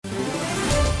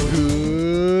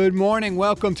Good morning.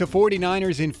 Welcome to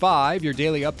 49ers in 5, your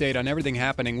daily update on everything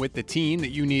happening with the team that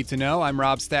you need to know. I'm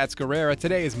Rob Stats Guerrera.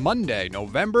 Today is Monday,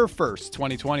 November 1st,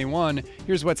 2021.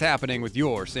 Here's what's happening with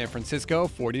your San Francisco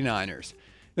 49ers.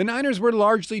 The Niners were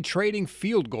largely trading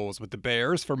field goals with the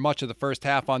Bears for much of the first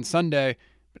half on Sunday,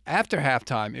 but after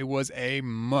halftime, it was a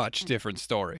much different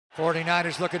story.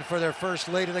 49ers looking for their first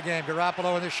lead of the game.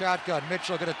 Garoppolo in the shotgun.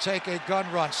 Mitchell going to take a gun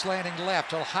run, slanting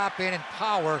left. He'll hop in and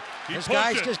power. This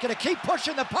guy's just going to keep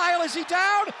pushing the pile. Is he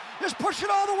down? Just push it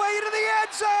all the way into the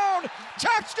end zone.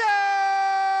 Touchdown!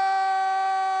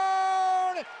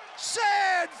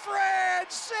 San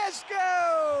Francisco!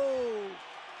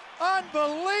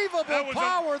 Unbelievable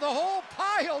power. The whole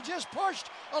pile just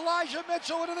pushed Elijah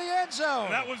Mitchell into the end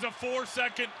zone. That was a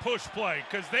 4-second push play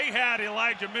because they had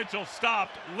Elijah Mitchell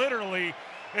stopped literally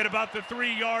at about the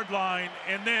 3-yard line,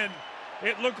 and then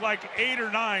it looked like 8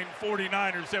 or 9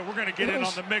 49ers said, we're going to get in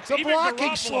on the mix. The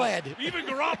blocking sled. Even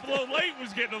Garoppolo late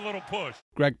was getting a little push.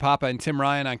 Greg Papa and Tim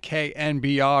Ryan on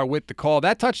KNBR with the call.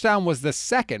 That touchdown was the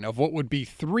second of what would be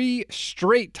 3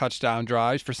 straight touchdown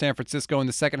drives for San Francisco in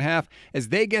the second half as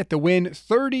they get the win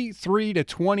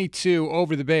 33-22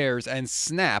 over the Bears and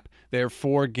snap their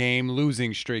 4-game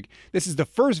losing streak. This is the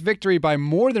first victory by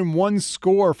more than one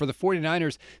score for the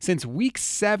 49ers since week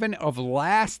 7 of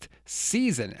last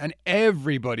season, and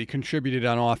everybody contributed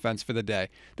on offense for the day.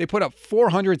 They put up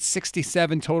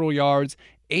 467 total yards,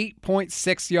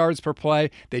 8.6 yards per play.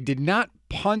 They did not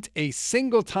punt a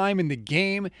single time in the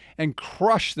game and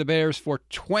crushed the Bears for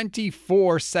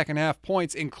 24 second-half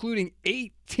points, including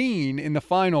 18 in the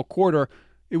final quarter.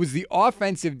 It was the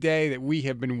offensive day that we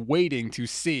have been waiting to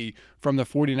see from the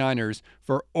 49ers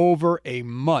for over a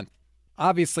month.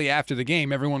 Obviously, after the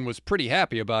game, everyone was pretty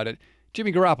happy about it.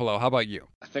 Jimmy Garoppolo, how about you?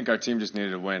 I think our team just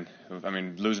needed a win. I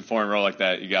mean, losing 4 in a row like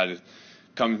that, you got to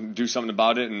come do something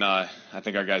about it, and I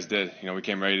think our guys did. You know, we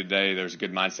came ready today. There was a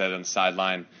good mindset on the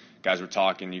sideline. Guys were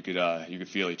talking. You could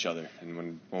feel each other. And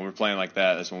when we're playing like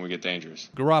that, that's when we get dangerous.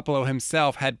 Garoppolo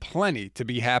himself had plenty to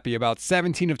be happy about.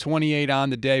 17 of 28 on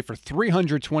the day for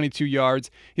 322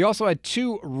 yards. He also had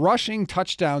 2 rushing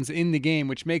touchdowns in the game,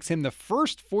 which makes him the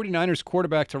first 49ers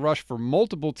quarterback to rush for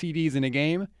multiple TDs in a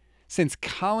game since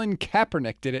Colin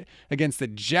Kaepernick did it against the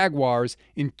Jaguars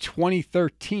in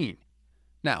 2013.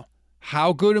 Now,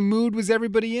 how good a mood was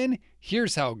everybody in?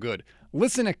 Here's how good.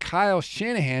 Listen to Kyle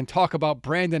Shanahan talk about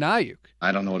Brandon Ayuk.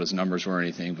 I don't know what his numbers were or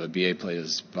anything, but B.A. played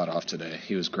his butt off today.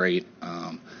 He was great.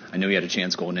 I knew he had a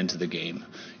chance going into the game.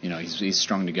 You know, he's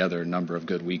strung together a number of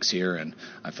good weeks here, and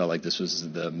I felt like this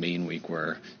was the main week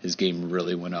where his game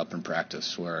really went up in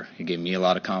practice, where he gave me a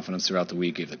lot of confidence throughout the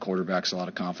week, gave the quarterbacks a lot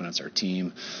of confidence, our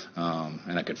team,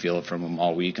 and I could feel it from him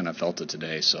all week, and I felt it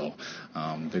today. So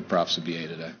big props to B.A.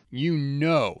 today. You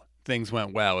know things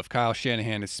went well if Kyle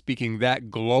Shanahan is speaking that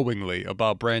glowingly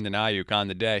about Brandon Ayuk on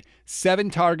the day.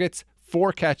 7 targets,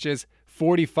 4 catches,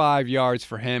 45 yards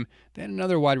for him. Then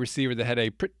another wide receiver that had a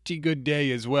pretty good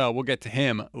day as well. We'll get to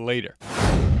him later.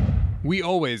 We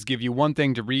always give you one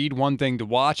thing to read, one thing to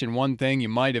watch, and one thing you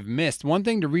might have missed. One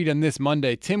thing to read on this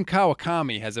Monday, Tim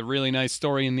Kawakami has a really nice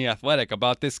story in The Athletic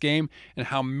about this game and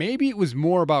how maybe it was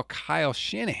more about Kyle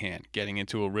Shanahan getting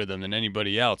into a rhythm than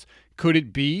anybody else. Could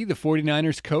it be the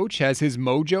 49ers coach has his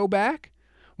mojo back?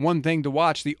 One thing to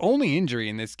watch, the only injury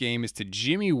in this game is to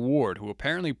Jimmy Ward, who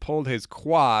apparently pulled his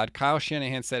quad. Kyle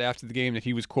Shanahan said after the game that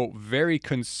he was, quote, very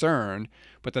concerned,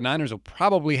 but the Niners will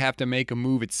probably have to make a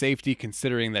move at safety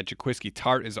considering that Jaquiski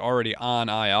Tartt is already on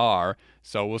IR.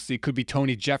 So we'll see. Could be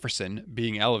Tony Jefferson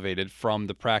being elevated from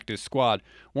the practice squad.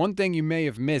 One thing you may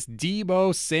have missed,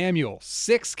 Deebo Samuel,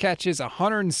 6 catches,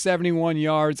 171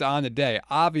 yards on the day.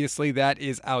 Obviously, that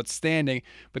is outstanding,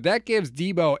 but that gives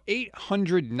Deebo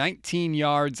 819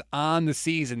 yards on the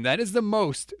season. That is the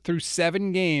most through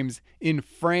 7 games in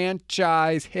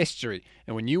franchise history.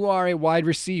 And when you are a wide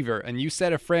receiver and you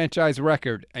set a franchise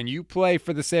record and you play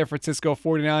for the San Francisco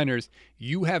 49ers,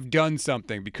 you have done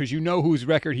something because you know whose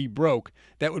record he broke.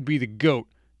 That would be the GOAT,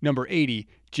 number 80,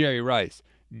 Jerry Rice.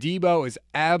 Deebo is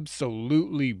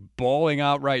absolutely balling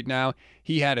out right now.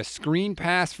 He had a screen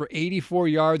pass for 84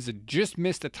 yards that just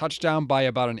missed a touchdown by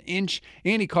about an inch,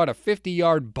 and he caught a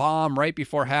 50-yard bomb right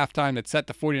before halftime that set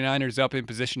the 49ers up in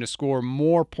position to score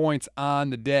more points on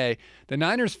the day. The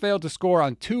Niners failed to score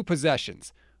on 2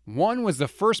 possessions. One was the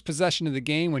first possession of the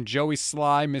game when Joey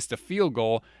Sly missed a field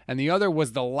goal, and the other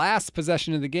was the last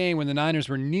possession of the game when the Niners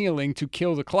were kneeling to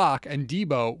kill the clock, and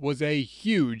Deebo was a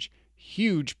huge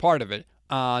part of it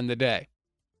on the day.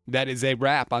 That is a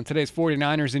wrap on today's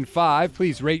 49ers in 5.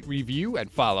 Please rate, review, and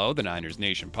follow the Niners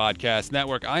Nation Podcast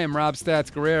Network. I am Rob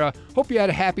Stats Guerrera. Hope you had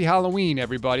a happy Halloween,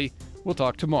 everybody. We'll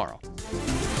talk tomorrow.